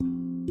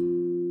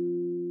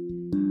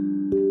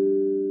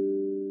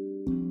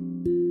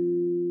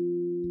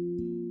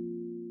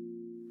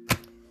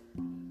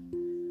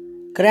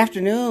Good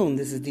afternoon.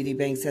 This is Dee Dee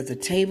Banks at the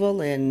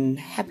table, and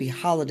happy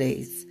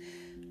holidays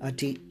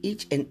to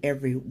each and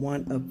every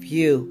one of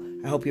you.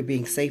 I hope you're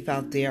being safe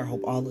out there. I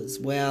hope all is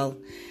well.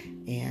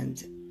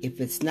 And if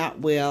it's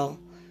not well,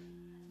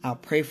 I'll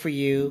pray for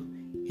you,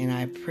 and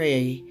I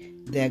pray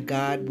that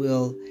God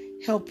will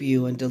help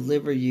you and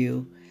deliver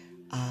you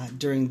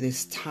during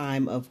this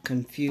time of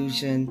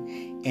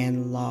confusion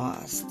and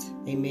lost.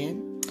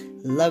 Amen.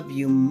 Love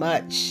you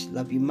much.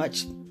 Love you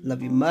much.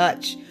 Love you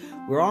much.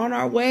 We're on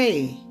our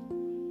way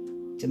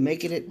to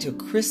making it to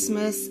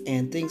Christmas,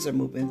 and things are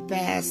moving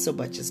fast. So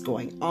much is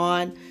going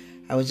on.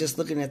 I was just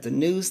looking at the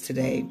news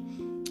today,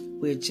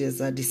 which is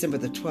December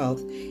the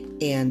 12th,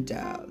 and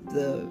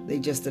they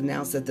just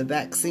announced that the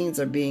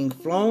vaccines are being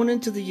flown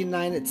into the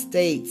United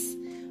States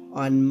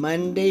on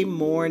Monday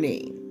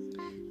morning.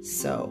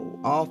 So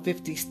all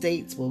 50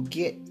 states will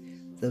get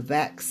the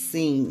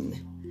vaccine.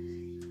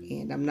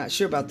 And I'm not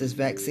sure about this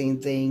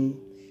vaccine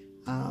thing.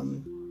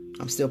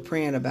 I'm still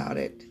praying about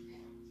it.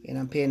 And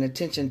I'm paying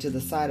attention to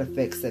the side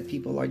effects that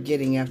people are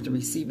getting after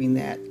receiving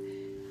that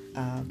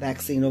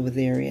vaccine over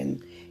there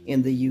in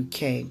the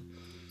UK.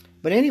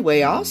 But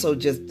anyway, also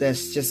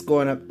that's just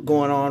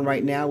going on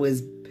right now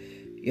is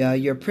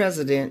your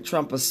president,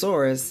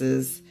 Trumposaurus,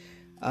 is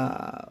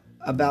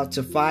about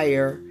to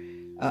fire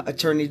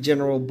Attorney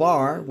General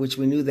Barr, which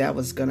we knew that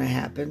was going to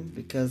happen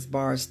because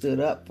Barr stood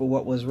up for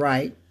what was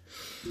right.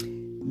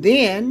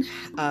 Then,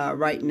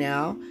 right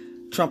now,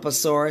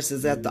 Trumposaurus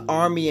is at the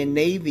Army and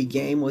Navy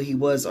game. Well, he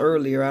was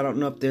earlier. I don't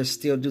know if they're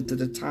still, due to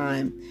the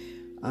time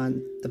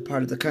on the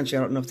part of the country.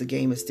 I don't know if the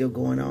game is still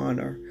going on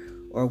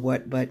or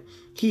what, but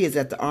he is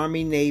at the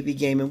Army Navy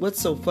game. And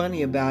what's so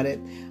funny about it,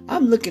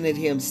 I'm looking at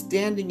him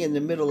standing in the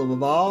middle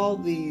of all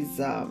these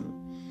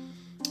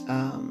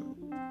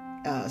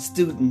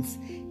students,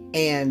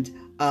 and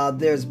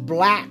there's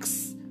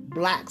blacks.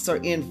 Blacks are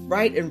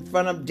right in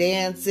front of him,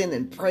 dancing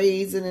and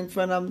praising in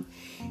front of him.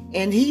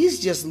 And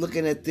he's just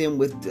looking at them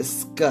with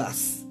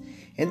disgust.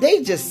 And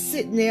they just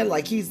sitting there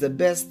like he's the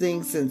best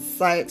thing since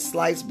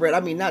sliced bread. I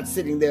mean, not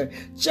sitting there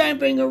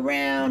jumping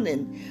around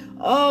and,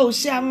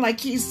 shouting like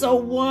he's so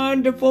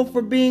wonderful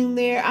for being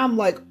there. I'm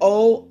like,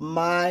 oh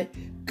my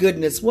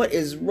goodness, what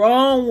is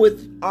wrong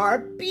with our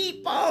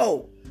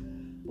people?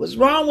 What's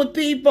wrong with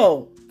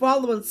people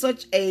following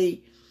such a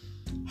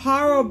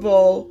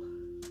horrible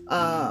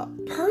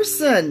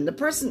person? The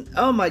person,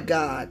 oh my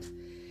God.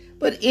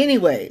 But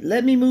anyway,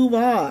 let me move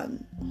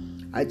on.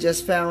 I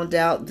just found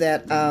out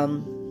that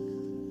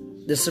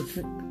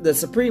the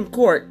Supreme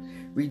Court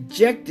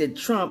rejected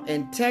Trump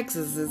and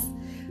Texas's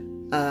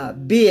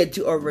bid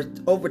to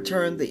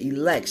overturn the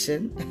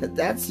election.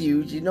 That's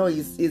huge. You know,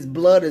 his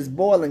blood is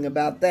boiling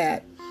about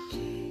that.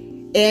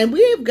 And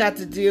we've got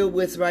to deal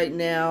with right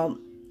now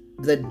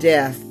the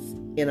deaths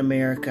in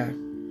America.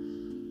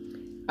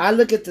 I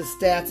look at the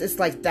stats, it's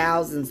like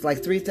thousands,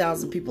 like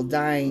 3,000 people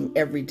dying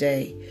every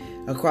day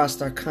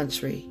across our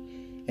country.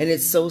 And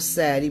it's so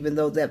sad, even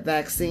though that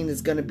vaccine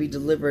is going to be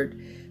delivered,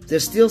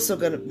 there's still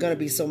going to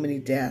be so many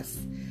deaths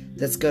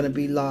that's going to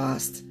be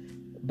lost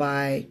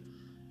by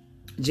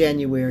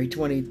January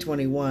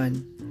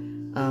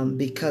 2021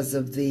 because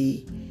of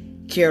the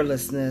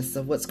carelessness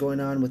of what's going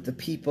on with the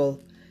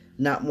people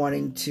not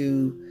wanting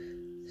to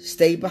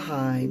stay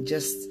behind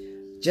just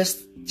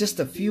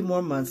a few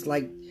more months,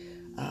 like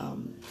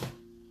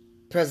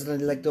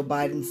President-elect Joe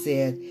Biden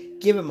said,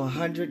 give him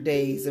 100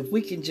 days. If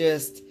we can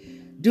just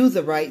do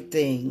the right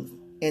thing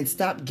and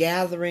stop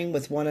gathering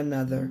with one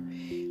another,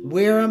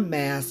 wear a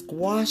mask,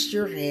 wash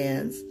your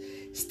hands,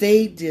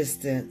 stay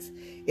distant.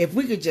 If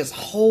we could just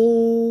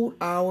hold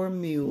our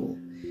mule,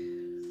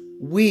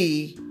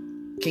 we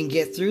can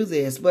get through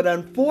this. But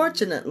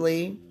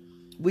unfortunately,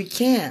 we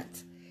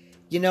can't.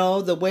 You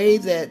know, the way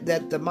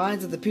that the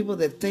minds of the people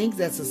that think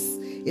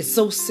is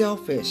so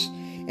selfish.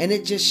 And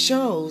it just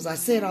shows, I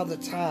say it all the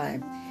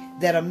time,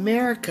 that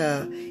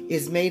America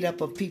is made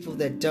up of people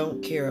that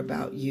don't care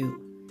about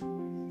you.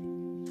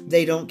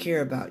 They don't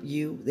care about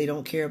you. They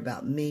don't care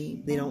about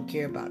me. They don't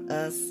care about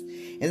us.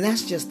 And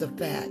that's just a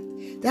fact.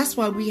 That's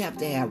why we have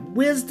to have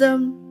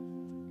wisdom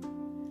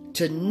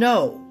to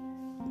know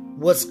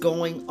what's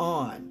going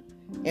on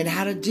and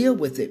how to deal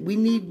with it. We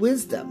need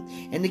wisdom.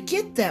 And to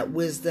get that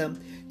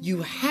wisdom,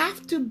 you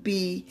have to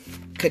be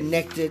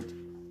connected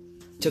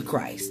to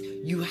Christ.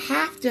 You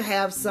have to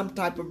have some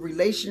type of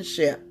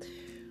relationship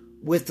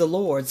with the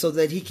Lord so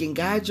that he can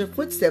guide your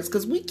footsteps,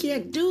 because we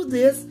can't do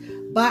this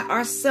by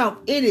ourselves.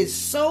 It is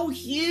so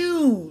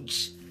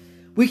huge.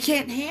 We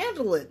can't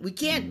handle it. We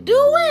can't do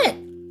it.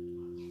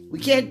 We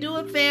can't do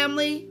it,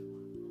 family.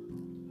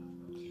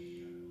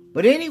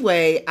 But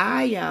anyway,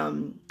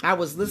 I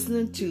was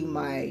listening to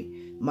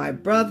my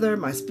brother,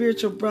 my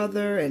spiritual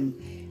brother, and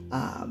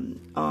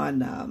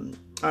on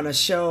a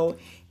show.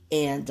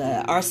 And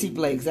R.C.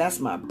 Blakes, that's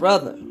my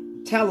brother,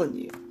 I'm telling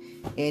you.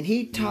 And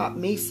he taught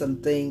me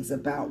some things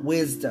about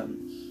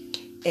wisdom.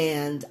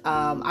 And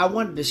I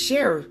wanted to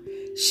share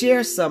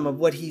some of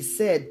what he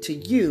said to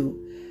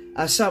you,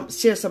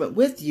 share some of it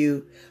with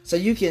you so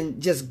you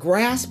can just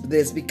grasp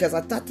this, because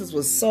I thought this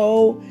was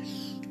so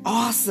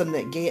awesome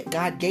that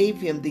God gave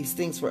him these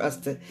things for us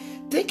to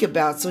think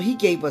about. So he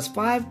gave us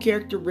 5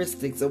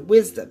 characteristics of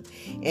wisdom.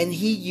 And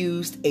he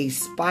used a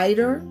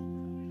spider.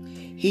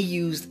 He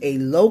used a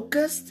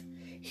locust.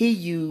 He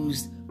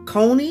used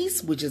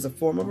conies, which is a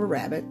form of a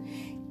rabbit.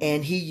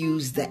 And he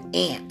used the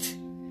ant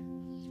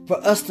for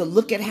us to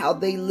look at how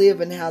they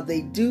live and how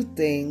they do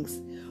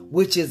things,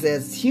 which is,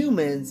 as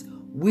humans,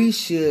 we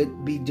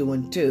should be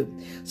doing too.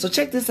 So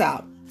check this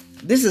out.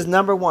 This is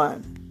number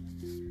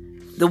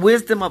 1. The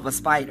wisdom of a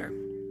spider.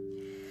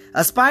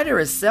 A spider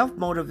is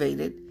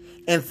self-motivated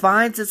and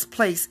finds its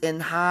place in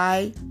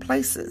high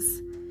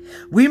places.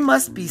 We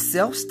must be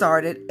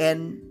self-started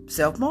and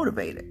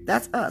self-motivated.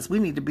 That's us. We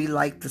need to be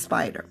like the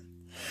spider.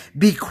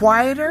 Be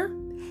quieter,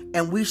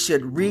 and we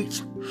should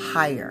reach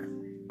higher.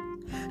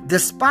 The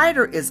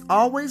spider is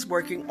always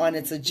working on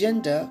its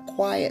agenda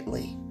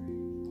quietly.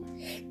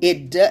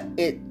 It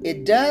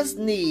does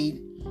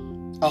need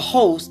a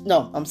host.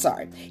 No, I'm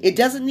sorry. It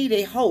doesn't need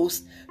a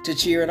host to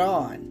cheer it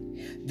on.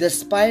 The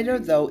spider,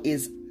 though,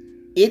 it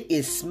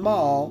is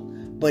small,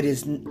 but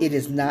it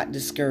is not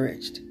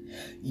discouraged.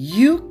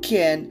 You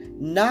can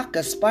knock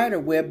a spider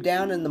web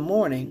down in the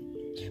morning,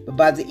 but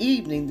by the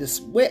evening, the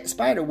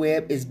spider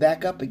web is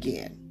back up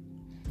again.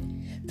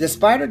 The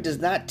spider does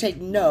not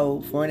take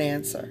no for an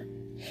answer.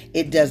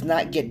 It does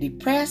not get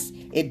depressed.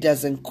 It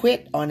doesn't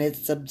quit on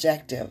its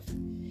objective.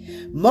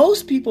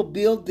 Most people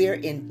build their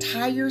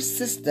entire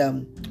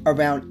system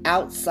around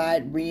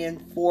outside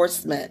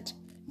reinforcement.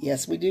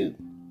 Yes, we do.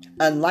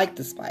 Unlike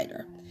the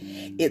spider,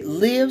 it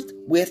lives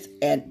with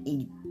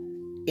an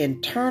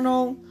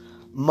internal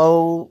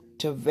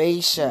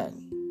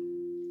motivation.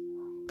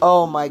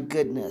 Oh my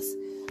goodness.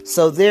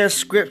 So there's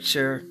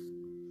scripture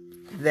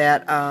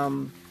that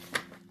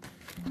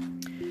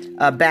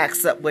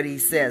backs up what he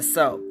says.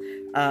 So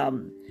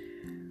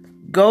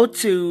go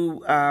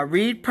to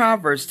read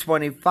Proverbs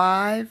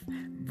 25,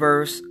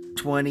 verse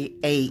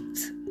 28.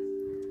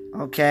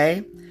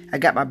 Okay? I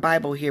got my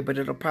Bible here, but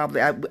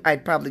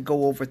I'd probably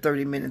go over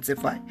 30 minutes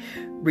if I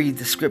read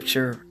the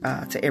scripture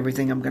to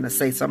everything I'm going to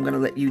say. So I'm going to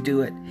let you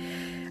do it.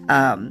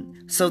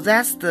 So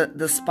that's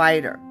the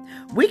spider.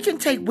 We can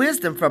take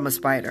wisdom from a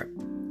spider.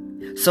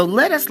 So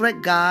let us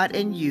let God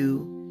and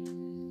you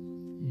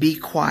be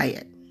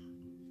quiet.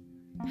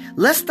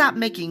 Let's stop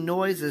making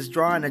noises,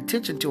 drawing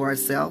attention to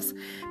ourselves,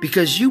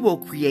 because you will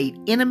create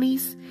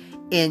enemies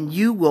and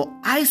you will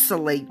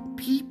isolate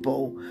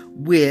people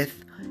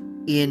with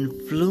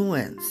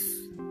influence.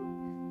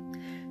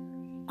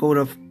 Go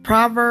to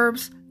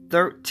Proverbs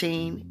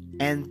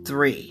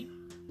 13:3.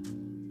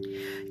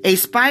 A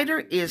spider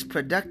is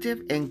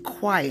productive and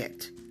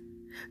quiet.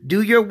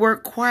 Do your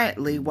work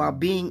quietly while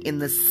being in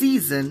the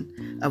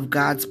season of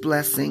God's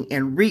blessing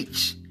and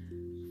reach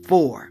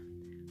for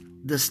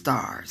the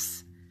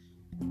stars.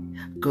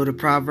 Go to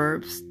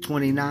Proverbs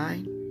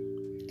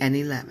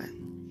 29:11.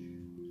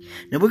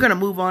 Now we're going to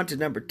move on to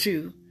number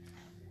 2.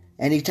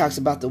 And he talks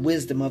about the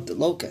wisdom of the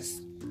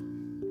locust.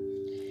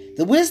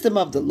 The wisdom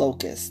of the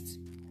locust.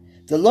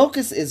 The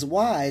locust is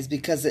wise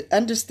because it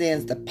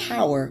understands the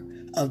power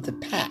of the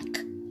pack.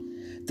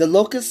 The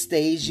locust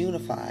stays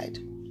unified.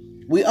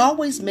 We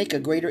always make a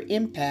greater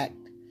impact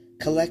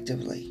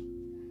collectively.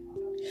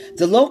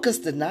 The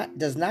locust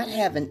does not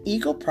have an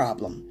ego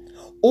problem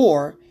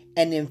or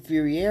an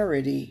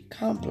inferiority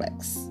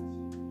complex.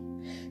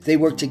 They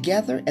work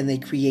together and they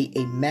create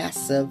a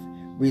massive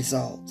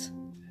result.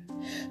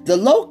 The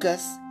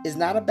locust is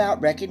not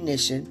about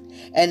recognition,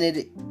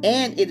 it's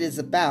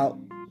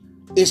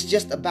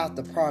just about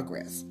the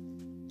progress.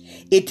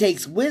 It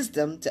takes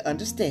wisdom to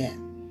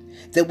understand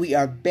that we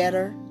are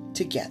better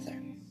together.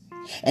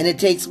 And it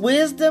takes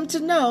wisdom to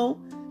know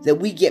that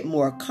we get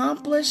more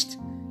accomplished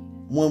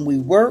when we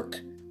work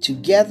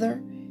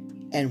together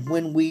and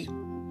when we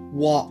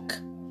walk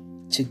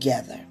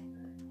together.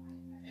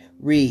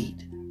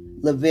 Read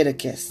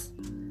Leviticus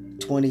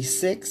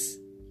 26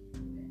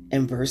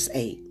 and verse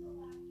 8.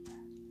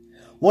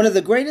 One of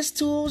the greatest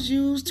tools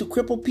used to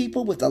cripple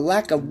people with a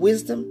lack of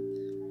wisdom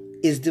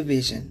is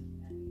division.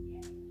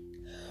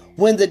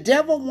 When the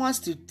devil wants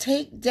to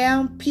take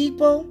down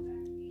people,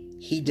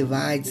 he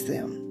divides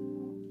them.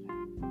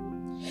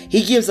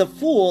 He gives a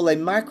fool a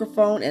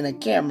microphone and a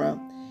camera,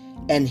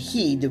 and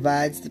he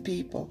divides the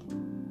people.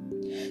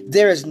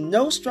 There is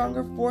no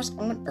stronger force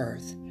on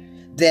earth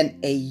than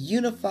a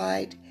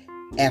unified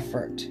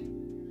effort.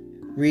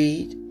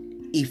 Read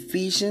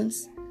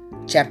Ephesians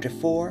chapter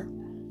 4,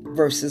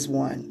 verses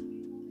 1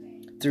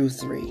 through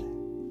 3.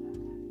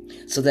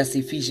 So that's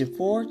Ephesians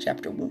 4,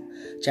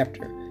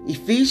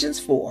 Ephesians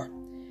 4,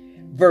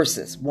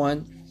 verses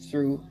 1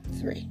 through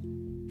 3.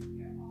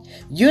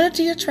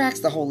 Unity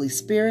attracts the Holy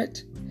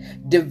Spirit.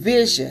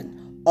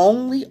 Division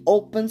only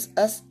opens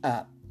us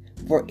up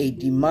for a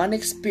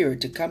demonic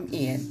spirit to come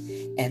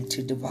in and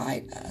to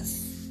divide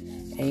us.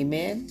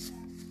 Amen.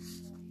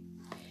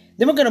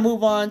 Then we're going to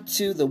move on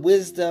to the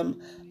wisdom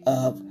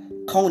of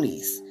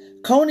conies.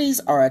 Conies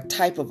are a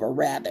type of a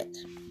rabbit.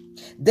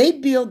 They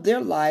build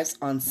their lives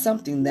on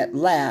something that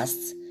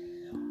lasts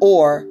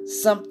or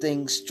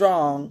something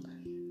strong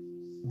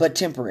but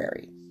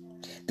temporary.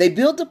 They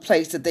build a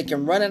place that they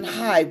can run and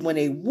hide when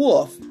a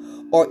wolf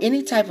or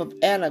any type of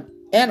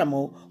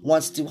animal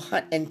wants to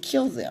hunt and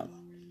kill them.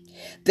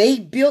 They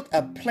built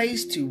a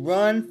place to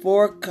run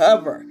for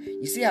cover.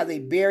 You see how they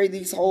bury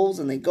these holes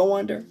and they go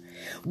under?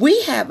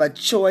 We have a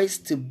choice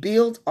to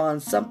build on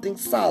something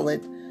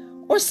solid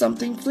or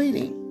something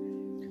fleeting.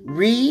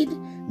 Read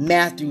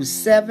Matthew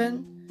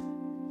 7,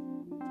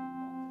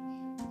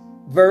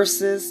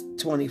 verses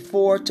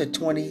 24 to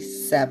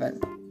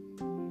 27.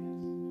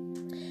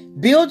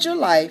 Build your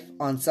life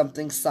on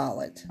something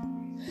solid.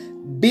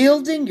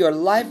 Building your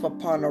life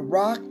upon a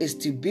rock is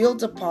to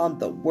build upon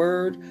the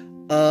Word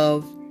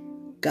of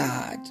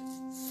God.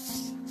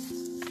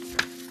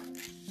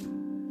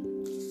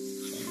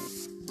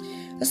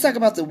 Let's talk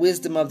about the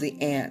wisdom of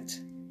the ant.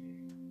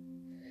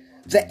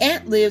 The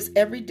ant lives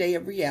every day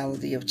of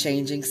reality of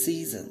changing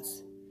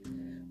seasons.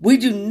 We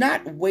do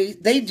not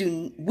waste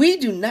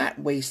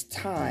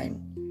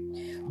time,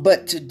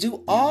 but to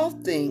do all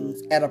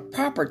things at a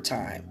proper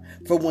time.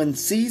 For when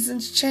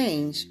seasons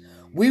change,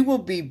 we will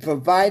be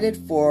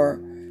provided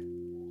for.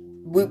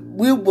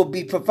 We will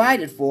be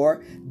provided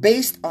for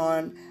based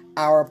on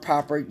our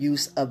proper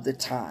use of the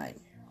time.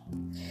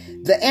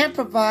 The ant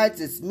provides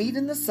its meat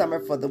in the summer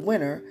for the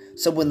winter,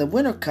 so when the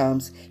winter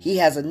comes, he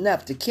has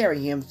enough to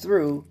carry him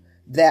through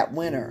that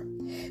winter.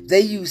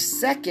 They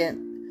use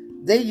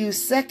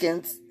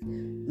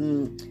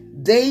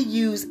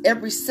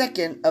every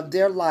second of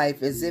their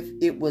life as if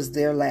it was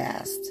their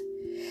last.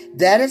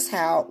 That is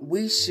how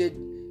we should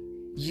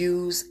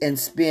use and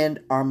spend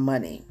our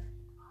money.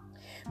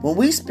 When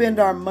we spend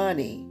our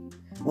money,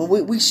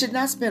 we should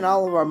not spend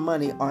all of our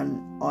money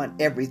on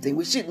everything.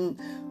 We shouldn't,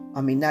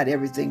 not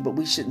everything, but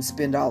we shouldn't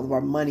spend all of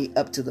our money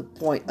up to the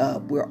point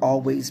of we're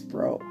always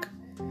broke.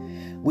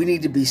 We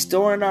need to be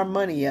storing our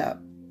money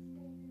up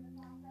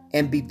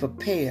and be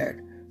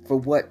prepared for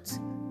what's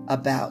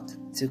about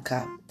to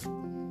come.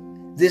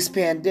 This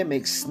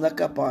pandemic snuck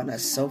up on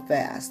us so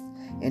fast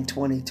in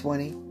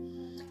 2020,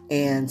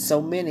 and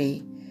so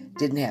many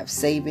didn't have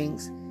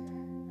savings.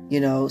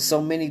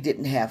 So many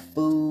didn't have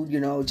food,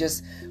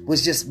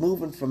 was just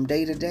moving from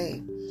day to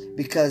day.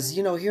 Because,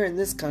 here in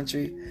this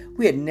country,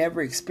 we had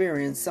never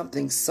experienced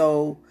something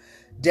so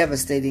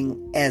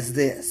devastating as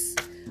this.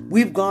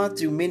 We've gone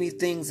through many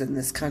things in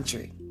this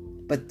country,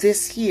 but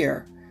this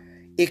here,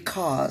 it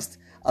caused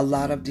a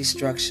lot of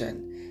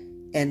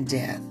destruction and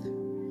death.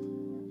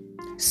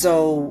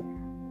 So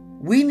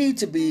we need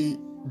to be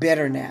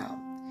better now.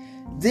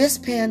 This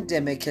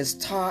pandemic has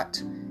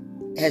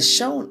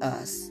shown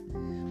us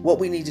what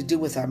we need to do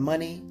with our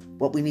money,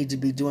 what we need to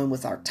be doing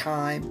with our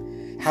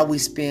time, how we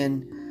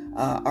spend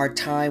our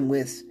time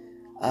with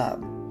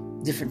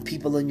different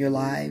people in your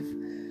life,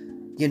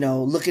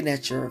 looking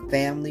at your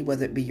family,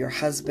 whether it be your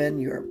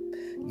husband, your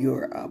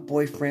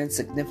boyfriend,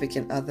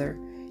 significant other,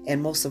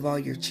 and most of all,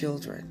 your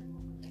children,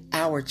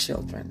 our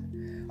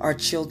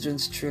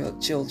children's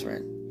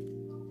children.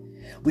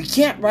 We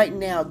can't right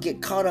now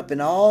get caught up in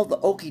all the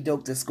okie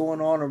doke that's going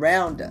on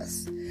around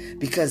us,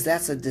 because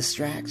that's a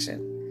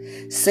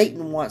distraction.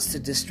 Satan wants to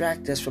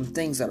distract us from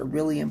things that are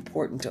really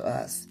important to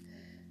us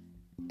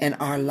and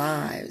our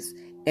lives.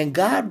 And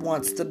God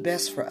wants the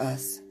best for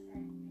us.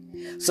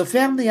 So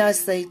family, I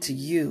say to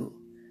you,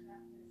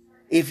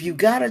 if you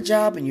got a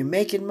job and you're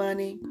making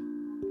money,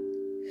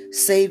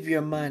 save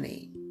your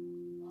money.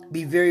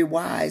 Be very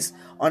wise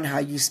on how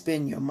you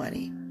spend your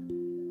money.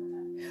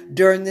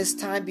 During this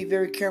time, be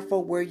very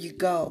careful where you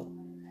go.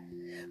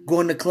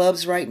 Going to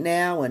clubs right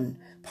now and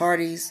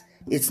parties,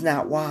 it's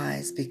not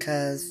wise,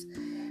 because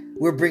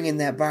we're bringing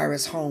that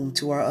virus home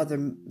to our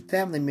other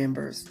family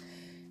members.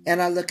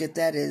 And I look at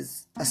that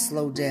as a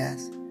slow death.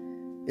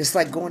 It's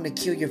like going to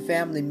kill your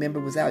family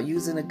member without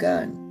using a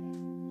gun.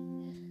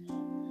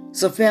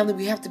 So family,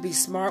 we have to be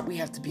smart, we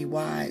have to be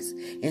wise,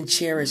 and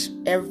cherish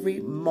every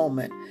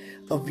moment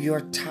of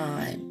your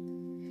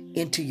time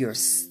into your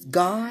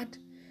God,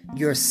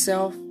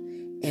 yourself,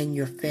 and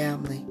your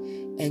family,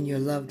 and your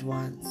loved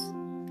ones.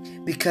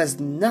 Because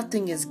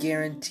nothing is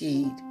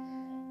guaranteed.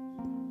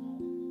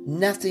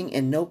 Nothing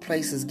and no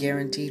place is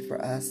guaranteed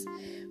for us.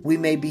 We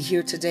may be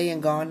here today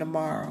and gone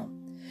tomorrow.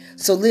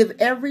 So live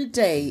every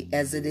day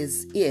as if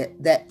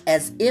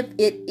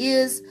it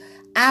is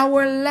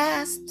our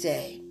last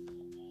day.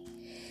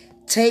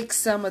 Take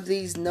some of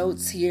these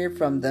notes here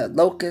from the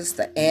locust,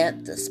 the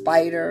ant, the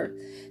spider,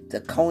 the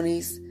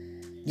conies,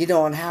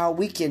 on how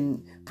we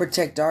can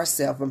protect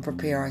ourselves and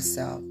prepare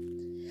ourselves.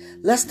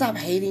 Let's stop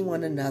hating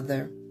one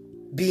another,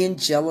 being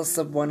jealous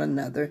of one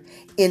another,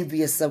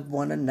 envious of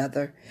one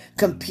another,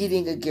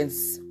 competing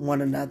against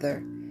one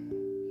another.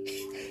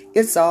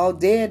 It's all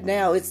dead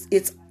now.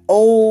 It's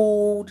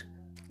old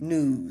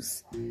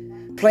news.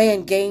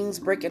 Playing games,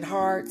 breaking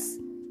hearts,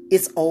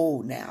 it's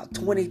old now.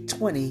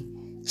 2020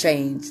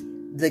 changed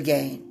the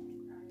game.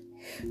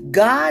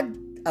 God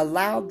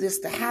allowed this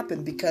to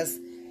happen because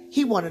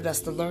He wanted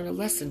us to learn a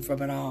lesson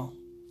from it all.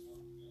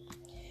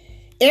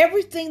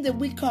 Everything that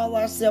we call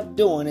ourselves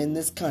doing in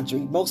this country,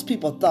 most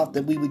people thought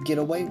that we would get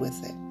away with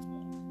it.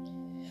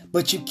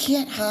 But you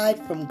can't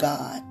hide from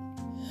God.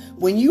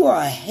 When you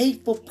are a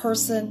hateful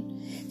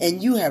person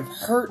and you have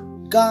hurt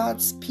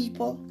God's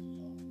people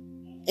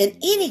in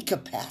any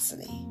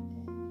capacity,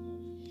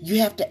 you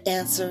have to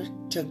answer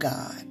to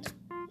God.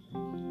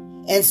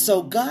 And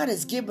so God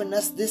has given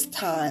us this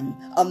time,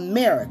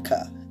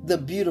 America, the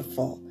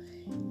beautiful,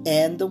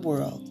 and the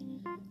world,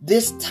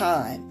 this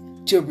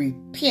time to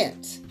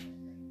repent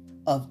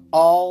of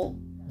all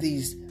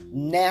these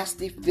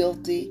nasty,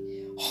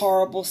 filthy,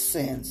 horrible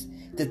sins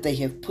that they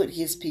have put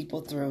his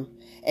people through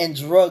and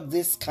drug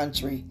this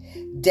country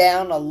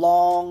down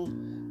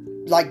along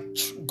like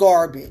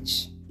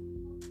garbage.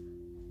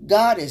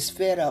 God is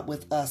fed up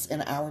with us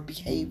and our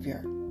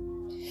behavior.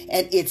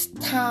 And it's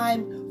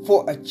time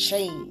for a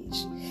change.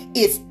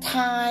 It's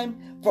time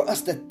for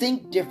us to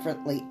think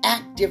differently,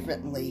 act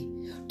differently,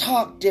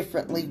 talk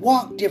differently,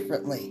 walk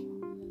differently.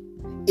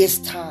 It's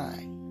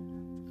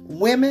time.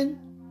 Women,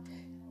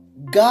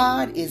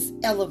 God is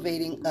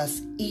elevating us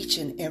each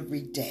and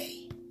every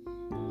day.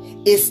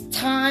 It's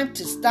time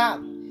to stop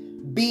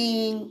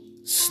being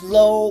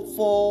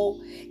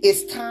slowful.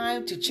 It's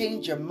time to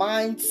change your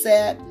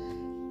mindset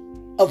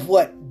of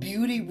what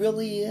beauty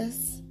really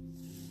is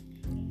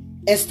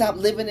and stop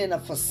living in a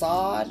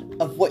facade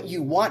of what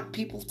you want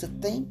people to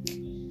think.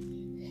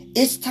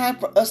 It's time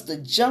for us to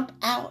jump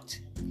out,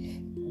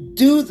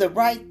 do the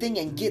right thing,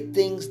 and get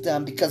things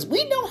done, because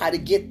we know how to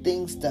get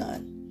things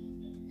done.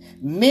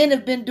 Men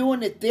have been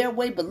doing it their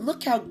way, but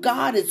look how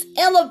God is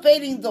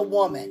elevating the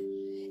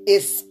woman,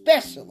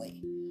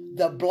 especially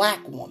the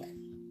black woman,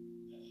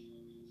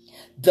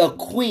 the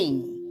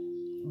queen.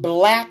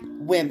 Black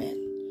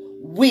women,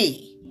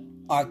 we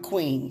are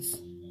queens.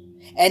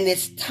 And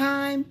it's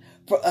time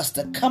for us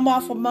to come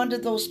off from under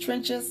those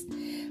trenches,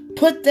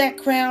 put that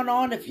crown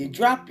on if you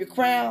drop your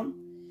crown,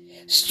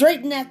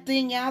 straighten that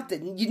thing out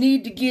that you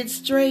need to get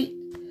straight,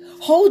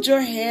 hold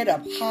your head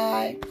up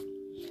high.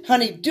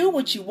 Honey, do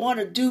what you want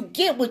to do,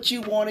 get what you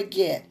want to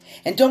get,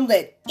 and don't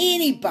let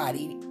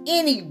anybody,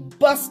 any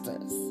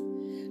busters,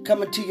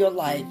 come into your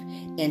life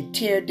and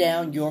tear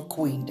down your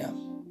queendom.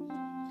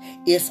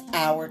 It's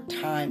our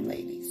time,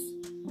 ladies.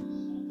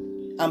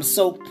 I'm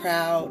so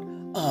proud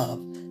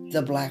of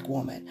the black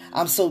woman.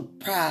 I'm so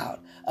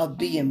proud of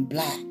being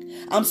black.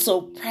 I'm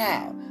so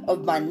proud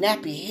of my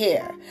nappy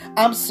hair.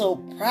 I'm so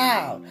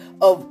proud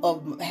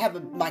of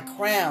having my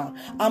crown.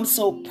 I'm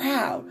so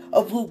proud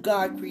of who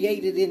God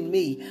created in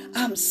me.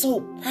 I'm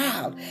so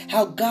proud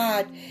how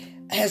God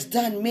has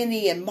done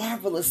many and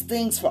marvelous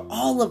things for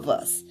all of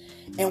us.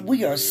 And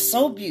we are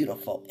so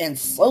beautiful and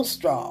so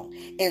strong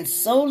and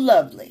so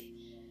lovely.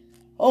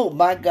 Oh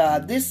my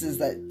God,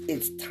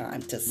 it's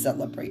time to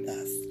celebrate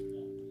us.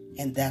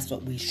 And that's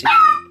what we should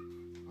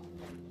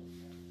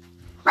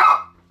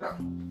do.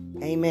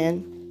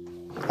 Amen.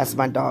 That's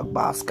my dog,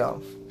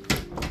 Bosco.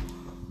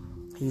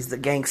 He's the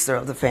gangster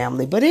of the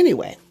family. But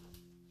anyway,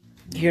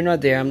 here nor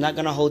there, I'm not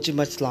going to hold you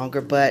much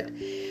longer, but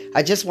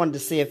I just wanted to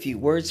say a few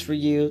words to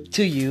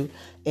you,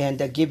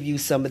 and give you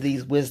some of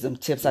these wisdom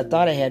tips. I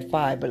thought I had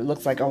 5, but it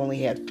looks like I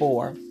only had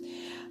 4.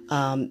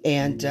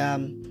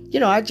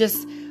 I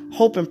just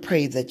hope and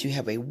pray that you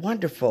have a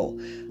wonderful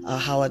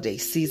holiday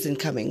season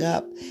coming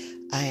up.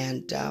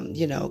 And,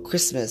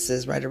 Christmas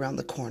is right around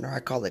the corner. I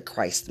call it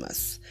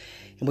Christmas.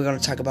 And we're going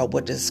to talk about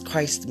what does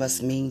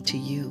Christmas mean to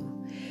you.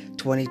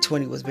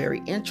 2020 was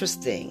very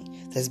interesting.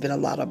 There's been a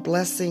lot of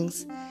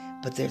blessings,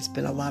 but there's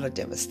been a lot of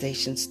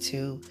devastations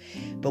too.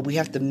 But we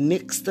have to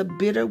mix the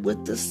bitter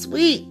with the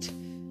sweet,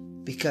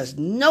 because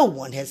no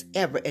one has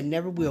ever and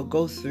never will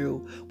go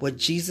through what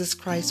Jesus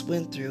Christ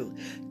went through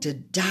to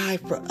die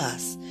for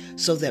us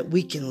so that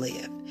we can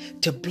live,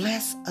 to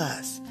bless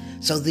us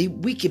so that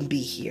we can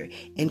be here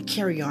and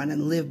carry on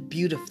and live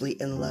beautifully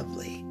and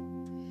lovely.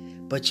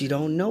 But you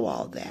don't know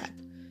all that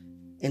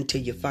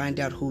until you find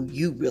out who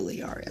you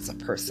really are as a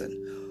person.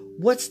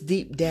 What's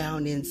deep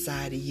down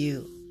inside of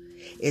you?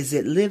 Is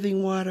it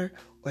living water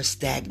or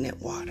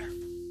stagnant water?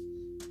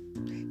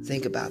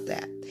 Think about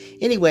that.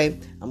 Anyway,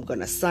 I'm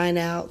going to sign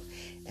out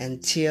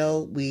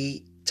until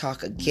we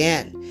talk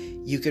again.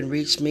 You can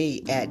reach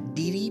me at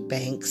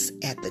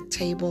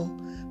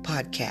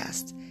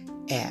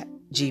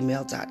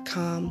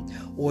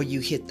ddbanks@thetable.podcast@gmail.com, or you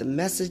hit the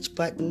message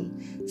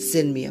button,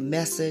 send me a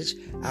message.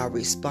 I'll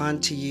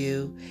respond to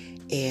you,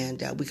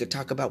 and we could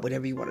talk about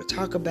whatever you want to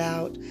talk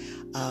about.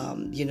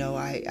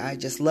 I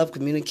just love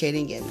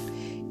communicating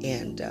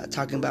and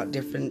talking about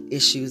different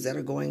issues that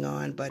are going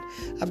on, but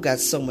I've got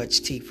so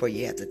much tea for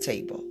you at the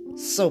table,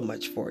 so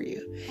much for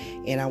you,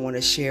 and I want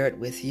to share it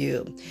with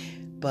you.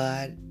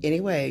 But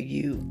anyway,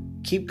 you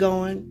keep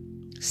going,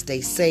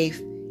 stay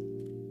safe,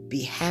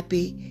 be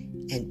happy,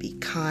 and be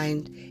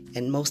kind,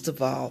 and most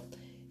of all,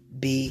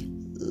 be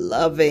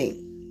loving.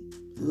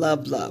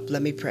 Love.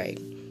 Let me pray.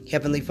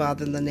 Heavenly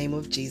Father, in the name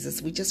of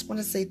Jesus, we just want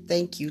to say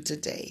thank you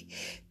today.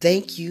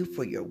 Thank you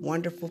for your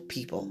wonderful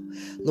people.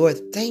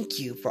 Lord, thank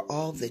you for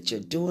all that you're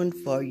doing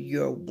for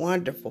your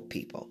wonderful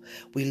people.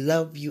 We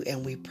love you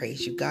and we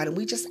praise you, God. And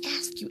we just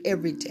ask you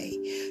every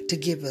day to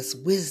give us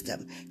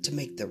wisdom to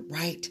make the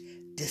right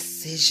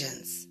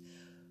decisions.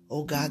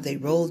 Oh God, they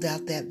rolled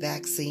out that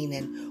vaccine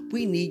and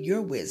We need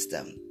your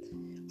wisdom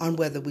on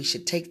whether we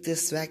should take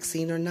this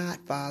vaccine or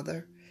not,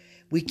 Father.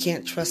 We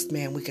can't trust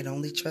man. We can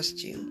only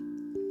trust you.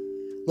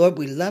 Lord,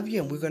 we love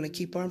you and we're going to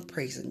keep on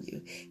praising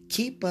you.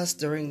 Keep us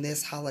during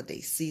this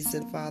holiday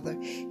season, Father.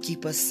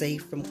 Keep us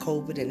safe from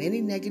COVID and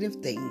any negative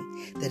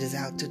thing that is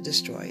out to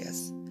destroy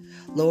us.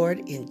 Lord,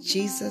 in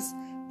Jesus'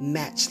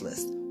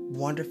 matchless,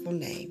 wonderful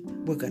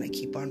name, we're going to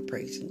keep on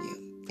praising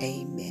you.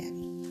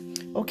 Amen.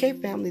 Okay,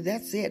 family,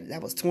 that's it.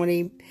 That was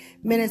 20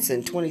 minutes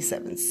and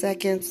 27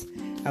 seconds.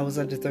 I was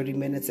under 30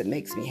 minutes. It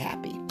makes me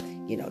happy,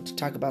 to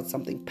talk about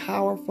something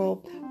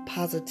powerful,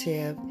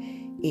 positive,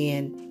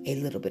 in a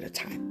little bit of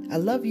time. I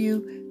love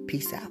you.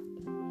 Peace out.